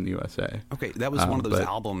than Born in the USA. Okay, that was one of those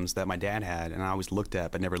albums that my dad had, and I always looked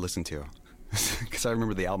at but never listened to because I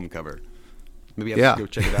remember the album cover. Maybe I have to go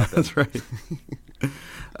check it out. Then. That's right.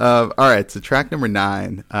 All right, so track number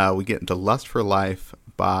 9, we get into Lust for Life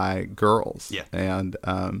by Girls. Yeah. And,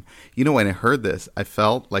 when I heard this, I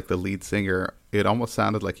felt like the lead singer, it almost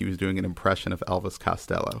sounded like he was doing an impression of Elvis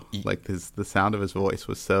Costello. Like the sound of his voice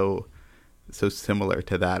was so similar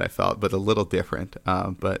to that, I felt, but a little different.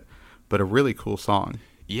 But a really cool song.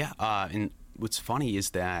 Yeah, and what's funny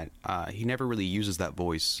is that he never really uses that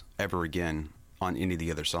voice ever again. on any of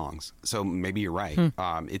the other songs. So maybe you're right.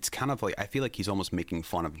 It's kind of like, I feel like he's almost making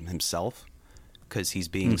fun of himself because he's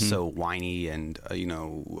being so whiny and,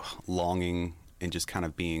 longing and just kind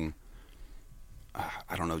of being,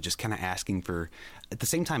 I don't know, just kind of asking for, at the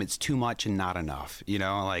same time, it's too much and not enough,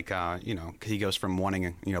 cause he goes from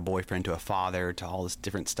wanting a boyfriend to a father to all this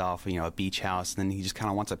different stuff, a beach house. And then he just kind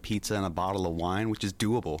of wants a pizza and a bottle of wine, which is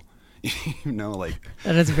doable.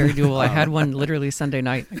 That is very doable. I had one literally Sunday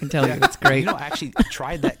night. I can tell you, it's great. I actually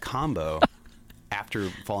tried that combo after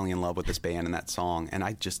falling in love with this band and that song, and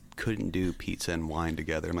I just couldn't do pizza and wine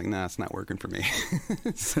together. I'm like, nah, it's not working for me.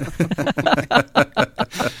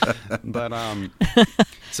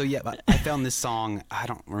 So yeah, I found this song. I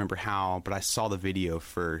don't remember how, but I saw the video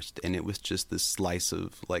first, and it was just this slice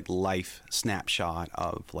of like life snapshot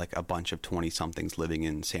of like a bunch of 20-somethings living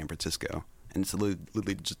in San Francisco. And it's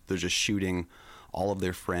literally they're just shooting all of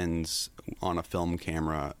their friends on a film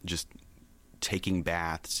camera, just taking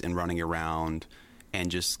baths and running around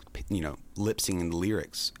and just, lip singing the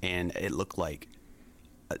lyrics. And it looked like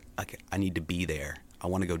I need to be there. I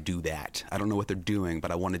want to go do that. I don't know what they're doing,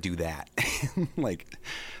 but I want to do that.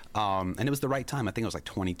 And it was the right time. I think I was like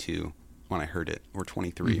 22 when I heard it, or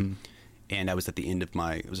 23. And I was at the end of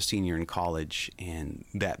I was a senior in college, and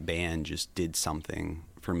that band just did something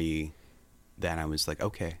for me that I was like,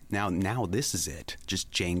 okay, now this is it.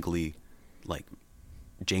 Just jangly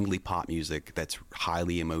pop music that's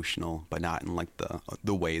highly emotional, but not in like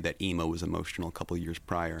the way that emo was emotional a couple of years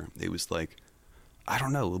prior. It was like, I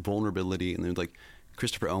don't know, vulnerability. And then like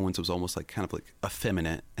Christopher Owens was almost like kind of like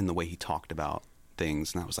effeminate in the way he talked about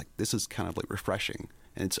things. And I was like, this is kind of like refreshing.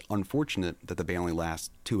 And it's unfortunate that the band only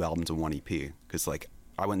lasts 2 albums and 1 EP, because like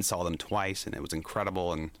I went and saw them twice and it was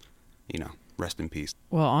incredible, and rest in peace.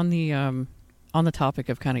 Well, on the topic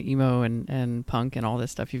of kind of emo and punk and all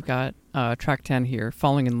this stuff, you've got track 10 here,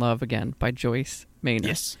 Falling in Love Again by Joyce Manor.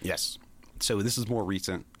 Yes. So this is more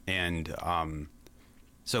recent. And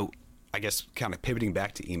so I guess kind of pivoting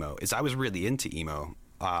back to emo, is I was really into emo,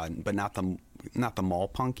 but not the mall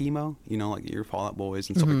punk emo, like your Fall Out Boys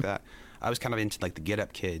and stuff like that. I was kind of into like the Get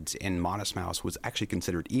Up Kids, and Modest Mouse was actually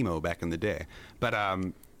considered emo back in the day. But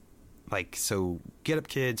so Get Up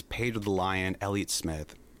Kids, Pedro the Lion, Elliott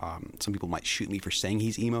Smith. Some people might shoot me for saying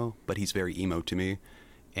he's emo, but he's very emo to me.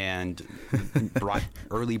 And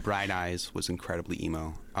early Bright Eyes was incredibly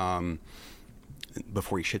emo,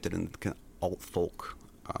 before he shifted into kind of alt folk,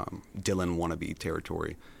 Dylan wannabe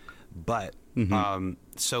territory. But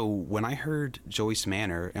so when I heard Joyce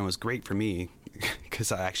Manor, and it was great for me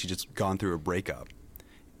because I actually just gone through a breakup,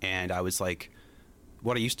 and I was like,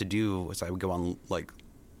 what I used to do was I would go on like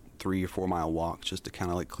 3 or 4 mile walks just to kind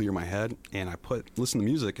of like clear my head, and I listen to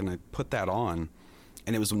music, and I put that on,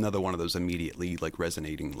 and it was another one of those immediately like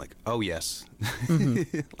resonating, like, oh yes,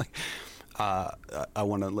 like I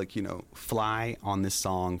want to fly on this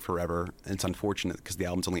song forever. And it's unfortunate because the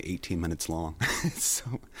album's only 18 minutes long.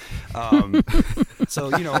 So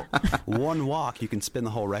one walk you can spin the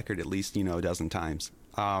whole record at least a dozen times.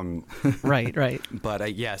 Right. But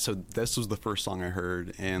so this was the first song I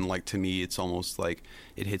heard, and like to me, it's almost like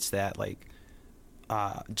it hits that like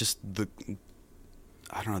just the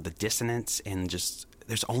dissonance, and just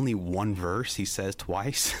there's only one verse he says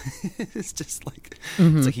twice. It's just like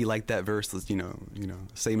it's like he liked that verse. Let's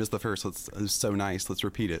same as the first. It's so nice. Let's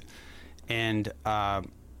repeat it. And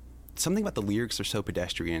something about the lyrics are so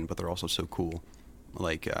pedestrian, but they're also so cool.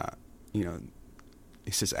 Like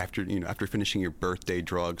he says after finishing your birthday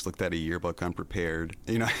drugs, looked at a yearbook unprepared.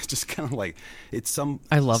 It's just kind of like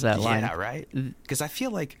I love that line. Yeah, right. Because I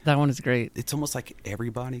feel like that one is great. It's almost like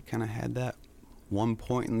everybody kind of had that one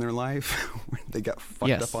point in their life where they got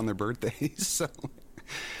fucked up on their birthdays. So.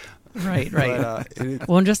 Right. Well,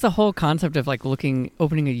 and just the whole concept of like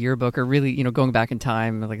opening a yearbook, or really, going back in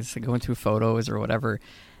time, like it's like going through photos or whatever,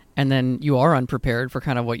 and then you are unprepared for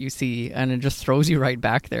kind of what you see, and it just throws you right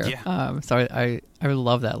back there. Yeah. So I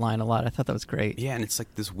love that line a lot. I thought that was great. Yeah, and it's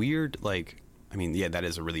like this weird, that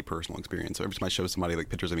is a really personal experience. So every time I show somebody like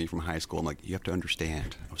pictures of me from high school, I'm like, you have to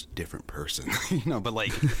understand, I was a different person, but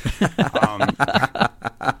like,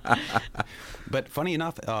 but funny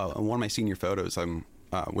enough, on one of my senior photos, I'm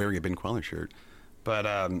wearing a Ben Queller shirt, but,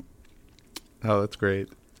 oh, that's great.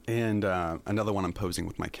 And, another one I'm posing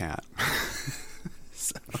with my cat.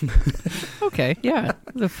 So. Okay, yeah,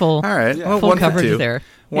 the full, all right, yeah. Full coverage there.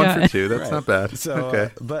 One for two, that's not bad. So,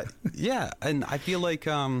 okay. But yeah, and I feel like,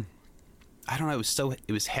 I don't know.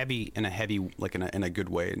 It was heavy in a good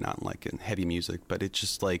way, not like in heavy music, but it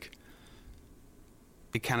just like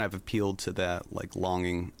it kind of appealed to that like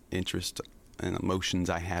longing, interest, and emotions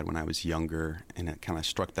I had when I was younger, and it kind of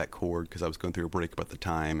struck that chord because I was going through a breakup at the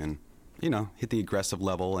time, and hit the aggressive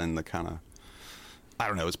level and the kind of, I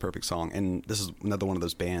don't know, it's a perfect song. And this is another one of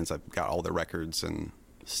those bands, I've got all their records and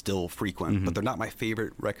still frequent, but they're not my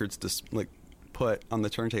favorite records to like put on the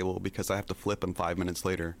turntable because I have to flip them 5 minutes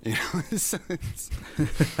later. So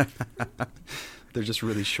they're just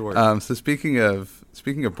really short. So speaking of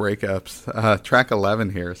breakups, track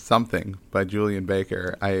 11 here, "Something" by Julian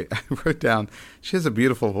Baker. I wrote down, she has a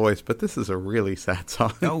beautiful voice, but this is a really sad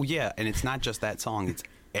song. Oh yeah, and it's not just that song; it's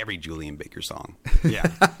every Julian Baker song. Yeah.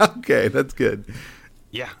 Okay, that's good.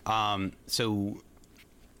 Yeah. So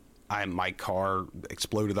my car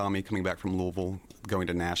exploded on me coming back from Louisville, going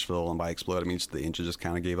to Nashville, and by explode I mean the engine just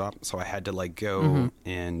kind of gave up. So I had to like go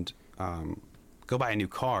and go buy a new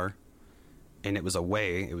car, and it was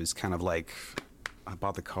away. It was kind of like I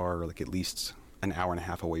bought the car like at least an hour and a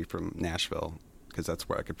half away from Nashville because that's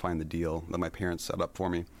where I could find the deal that my parents set up for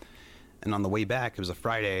me. And on the way back, it was a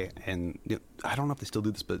Friday, and I don't know if they still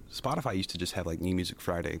do this, but Spotify used to just have like New Music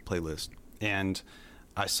Friday playlist, and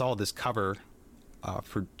I saw this cover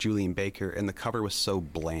for Julian Baker, and the cover was so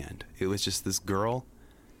bland. It was just this girl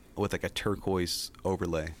with like a turquoise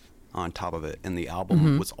overlay on top of it, and the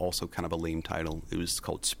album was also kind of a lame title. It was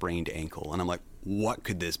called Sprained Ankle, and I'm like, what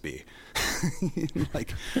could this be?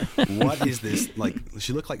 Like, what is this? Like,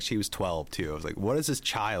 she looked like she was 12 too. I was like, what is this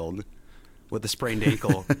child with a sprained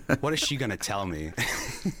ankle? What is she gonna tell me?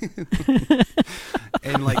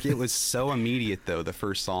 And like, it was so immediate though. The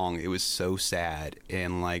first song, it was so sad,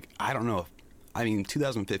 and like, I don't know if, I mean,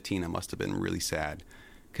 2015, I must have been really sad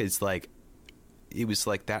because like, it was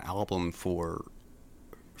like that album for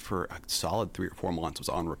a solid 3 or 4 months was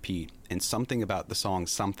on repeat, and something about the song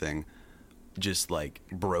 "Something" just like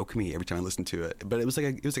broke me every time I listened to it. But it was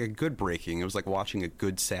like a good breaking. It was like watching a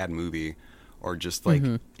good sad movie, or just like,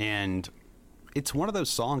 and it's one of those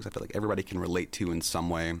songs I feel like everybody can relate to in some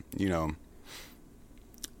way.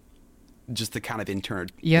 Just the kind of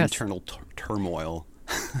internal turmoil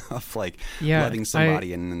of like loving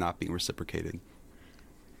somebody and not being reciprocated.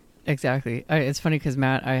 Exactly. It's funny because,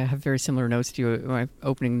 Matt, I have very similar notes to you. My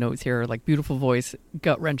opening notes here are like beautiful voice,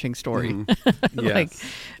 gut-wrenching story. Like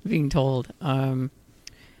being told.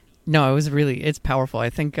 No, it's powerful.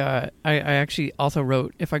 I think I actually also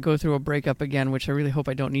wrote, if I go through a breakup again, which I really hope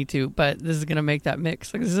I don't need to, but this is going to make that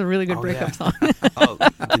mix. Like, this is a really good breakup song.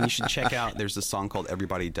 Then you should check out, there's a song called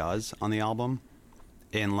 "Everybody Does" on the album.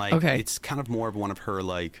 And like, it's kind of more of one of her,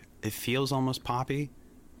 like, it feels almost poppy,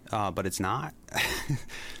 but it's not.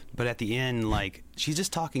 But at the end, like, she's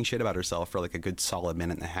just talking shit about herself for like a good solid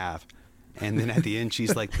minute and a half. And then at the end,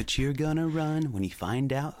 she's like, "But you're gonna run when you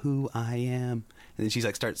find out who I am." And then she's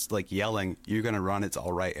like, starts like yelling, "You're gonna run, it's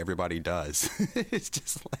all right, everybody does." It's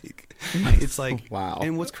just like, it's like, wow.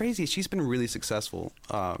 And what's crazy is she's been really successful,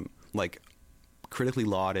 like critically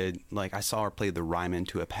lauded. Like, I saw her play the Ryman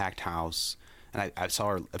to a packed house, and I've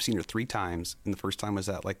seen her 3 times. And the first time was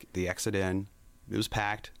at like the Exit Inn. It was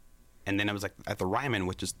packed. And then it was like at the Ryman,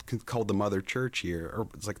 which is called the Mother Church here, or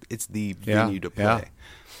it's the venue to play. Yeah.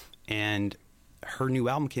 And her new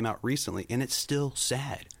album came out recently, and it's still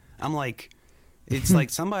sad. I'm like, it's like,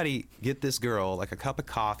 somebody get this girl like a cup of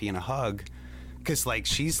coffee and a hug, because like,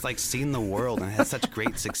 she's like seen the world and has such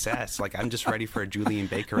great success. Like, I'm just ready for a Julian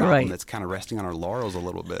Baker album that's kind of resting on her laurels a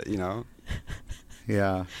little bit,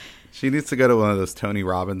 Yeah. She needs to go to one of those Tony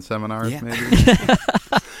Robbins seminars, maybe.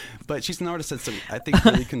 But she's an artist that's, I think,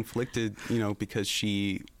 really conflicted, because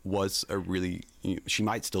she was she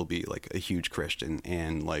might still be like a huge Christian,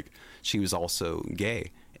 and like, she was also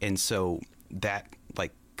gay. And so that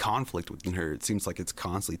like conflict within her, it seems like it's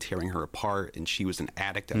constantly tearing her apart. And she was an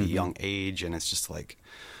addict at a young age. And it's just like,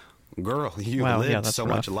 girl, you lived so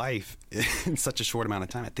much life in such a short amount of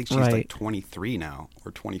time. I think she's like 23 now,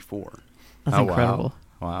 or 24. That's incredible.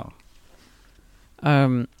 Wow.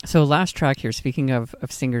 So last track here, speaking of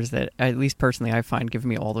singers that, at least personally, I find give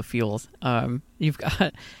me all the feels. You've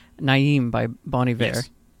got Naeem by Bon Iver. Yes.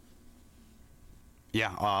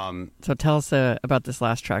 Yeah. So tell us about this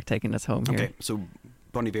last track taking us home here. Okay, so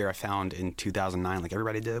Bon Iver I found in 2009, like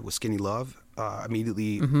everybody did, with Skinny Love.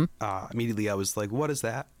 Immediately I was like, what is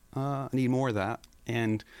that? I need more of that.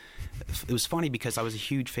 And it was funny because I was a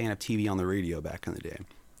huge fan of TV on the radio back in the day.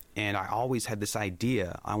 And I always had this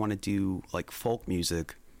idea, I want to do like folk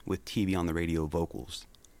music with TV on the radio vocals.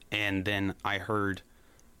 And then I heard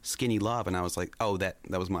Skinny Love, and I was like, oh, that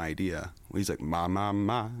was my idea. He's like, ma, ma,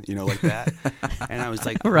 ma, like that. And I was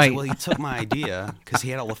like, right. Well, he took my idea because he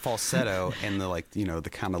had all the falsetto and the like, the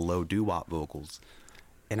kind of low doo-wop vocals.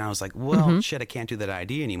 And I was like, well, shit, I can't do that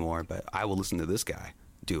idea anymore, but I will listen to this guy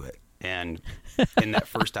do it. And in that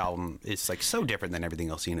first album, it's like so different than everything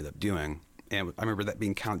else he ended up doing. And I remember that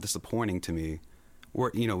being kind of disappointing to me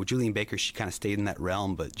where, Julian Baker, she kind of stayed in that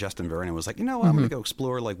realm, but Justin Vernon was like, I'm going to go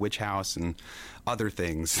explore like Witch House and other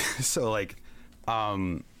things. So like,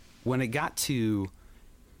 when it got to,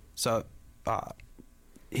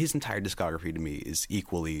 his entire discography to me is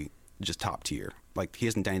equally just top tier. Like, he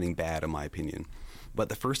hasn't done anything bad in my opinion. But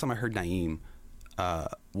the first time I heard Naeem,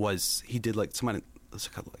 was he did like like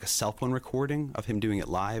a cell phone recording of him doing it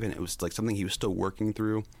live, and it was like something he was still working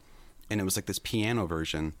through, and it was like this piano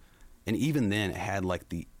version, and even then it had like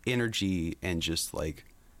the energy and just like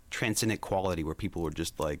transcendent quality where people were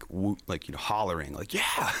just like hollering like,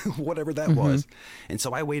 yeah, whatever that was. And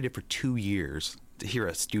so I waited for 2 years to hear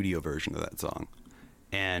a studio version of that song,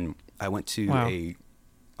 and I went to a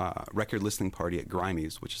record listening party at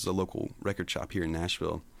Grimey's, which is a local record shop here in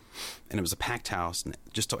Nashville. And it was a packed house, and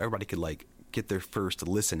just so everybody could like get their first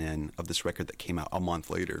listen in of this record that came out a month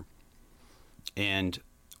later. And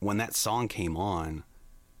when that song came on,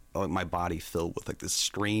 my body filled with like this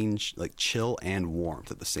strange like chill and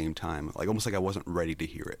warmth at the same time, like almost like I wasn't ready to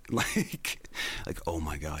hear it. like oh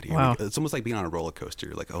my God, wow. It's almost like being on a roller coaster.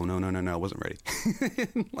 You're like, oh no, I wasn't ready.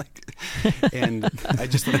 And I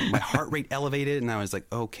just like, my heart rate elevated, and I was like,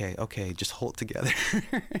 okay, just hold it together.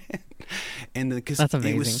 And because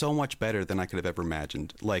it was so much better than I could have ever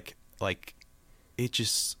imagined. Like it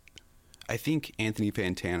just, I think Anthony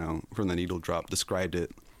Fantano from The Needle Drop described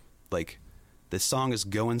it like, this song is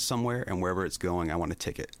going somewhere, and wherever it's going, I want to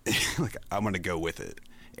take it. Like, I want to go with it.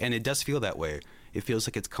 And it does feel that way. It feels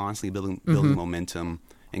like it's constantly building momentum,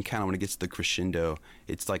 and kind of when it gets to the crescendo,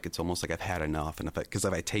 it's almost like I've had enough. And because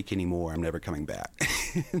if I take any more, I'm never coming back.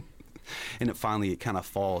 And it kind of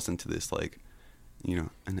falls into this like, and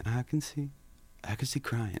I can see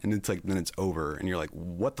crying, and it's like, then it's over, and you're like,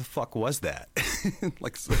 what the fuck was that?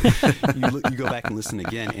 Like, so you go back and listen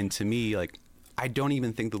again, and to me, like, I don't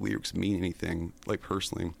even think the lyrics mean anything. Like,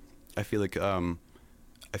 personally, I feel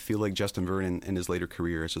like Justin Vernon in his later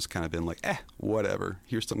career has just kind of been like, whatever.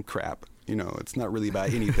 Here's some crap. It's not really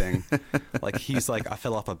about anything. Like, he's like, I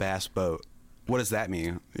fell off a bass boat. What does that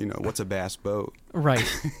mean? What's a bass boat? Right.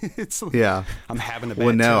 It's like, yeah. I'm having a bad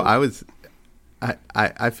Well, no, time.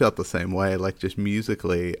 I felt the same way. Like, just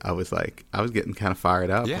musically, I was getting kind of fired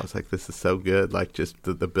up. Yeah. I was like, this is so good. Like, just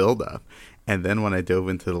the build up. And then when I dove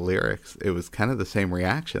into the lyrics, it was kind of the same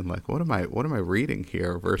reaction. Like, what am I reading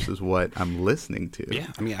here versus what I'm listening to? Yeah.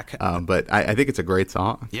 I mean, but I think it's a great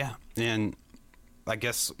song. Yeah. And I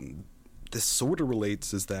guess this sort of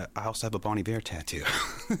relates is that I also have a Bon Iver tattoo.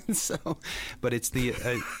 But it's the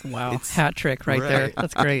wow, hat trick right there.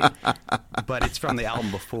 That's great. But it's from the album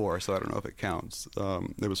before, so I don't know if it counts.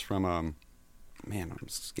 It was from man,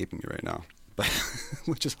 it's escaping me right now, but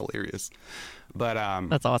which is hilarious. But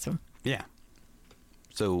that's awesome. Yeah.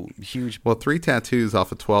 So huge. Well, 3 tattoos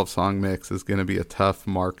off a 12-song mix is going to be a tough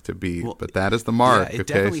mark to beat, but that is the mark. Yeah, it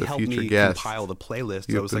okay, definitely so helped future me guests, compile the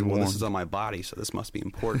playlist. I was like, well, this is on my body, so this must be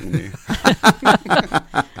important to me.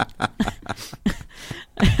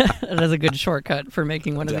 That is a good shortcut for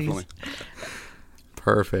making one of these.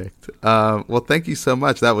 Perfect. Well, thank you so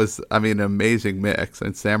much. That was, an amazing mix.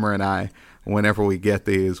 And Samar and I, whenever we get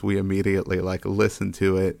these, we immediately listen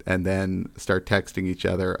to it and then start texting each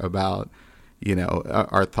other about,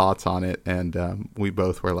 our thoughts on it. And we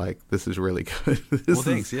both were like, this is really good.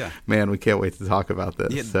 Thanks. Yeah. Man, we can't wait to talk about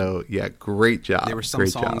this. Yeah, so, yeah, great job. There were some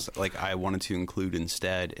songs I wanted to include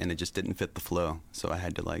instead, and it just didn't fit the flow. So I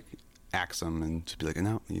had to axe them and just be like,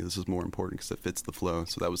 no, this is more important because it fits the flow.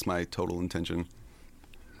 So that was my total intention.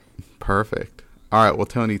 Perfect. All right. Well,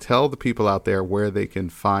 Tony, tell the people out there where they can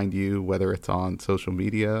find you, whether it's on social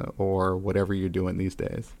media or whatever you're doing these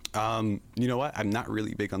days. You know what? I'm not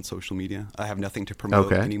really big on social media. I have nothing to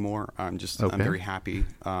promote anymore. I'm very happy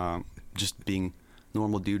just being a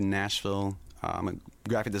normal dude in Nashville. I'm a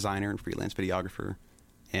graphic designer and freelance videographer,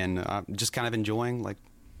 and just kind of enjoying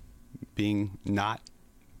being not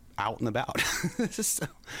out and about. So,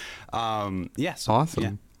 yes. Awesome.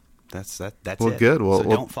 Yeah. That's well, it. Good. Well, so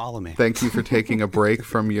don't follow me. Thank you for taking a break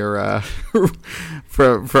from your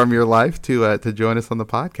from your life to join us on the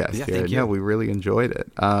podcast here. Thank you. Yeah, we really enjoyed it.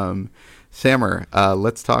 Samar,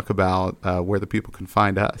 let's talk about where the people can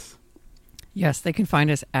find us. Yes, they can find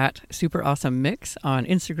us at Super Awesome Mix on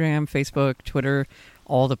Instagram, Facebook, Twitter,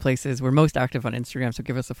 all the places. We're most active on Instagram, so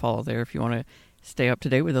give us a follow there if you want to stay up to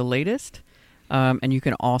date with the latest. And you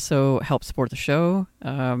can also help support the show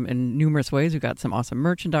in numerous ways. We've got some awesome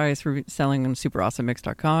merchandise we're selling on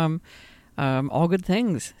superawesomemix.com. All good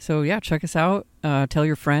things. So, yeah, check us out. Tell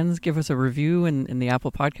your friends. Give us a review in the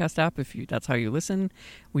Apple Podcast app if that's how you listen.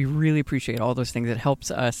 We really appreciate all those things. It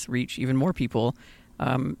helps us reach even more people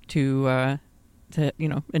to to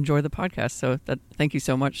enjoy the podcast. So thank you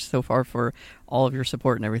so much so far for all of your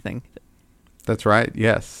support and everything. That's right.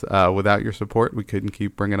 Yes. Without your support, we couldn't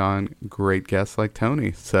keep bringing on great guests like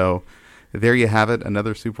Tony. So there you have it.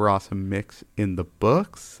 Another super awesome mix in the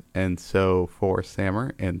books. And so for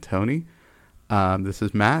Samer and Tony, this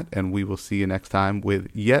is Matt, and we will see you next time with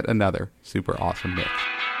yet another super awesome mix.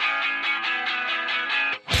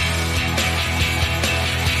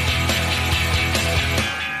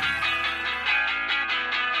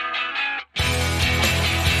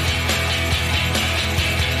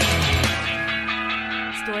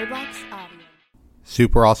 Storyblocks Audio.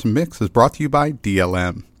 Super Awesome Mix is brought to you by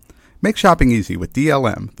DLM. Make shopping easy with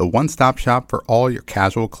DLM, the one-stop shop for all your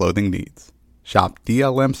casual clothing needs. Shop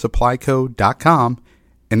DLMsupplyco.com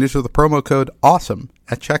and enter the promo code AWESOME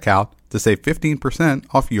at checkout to save 15%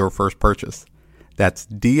 off your first purchase. That's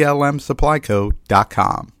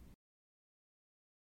DLMsupplyco.com.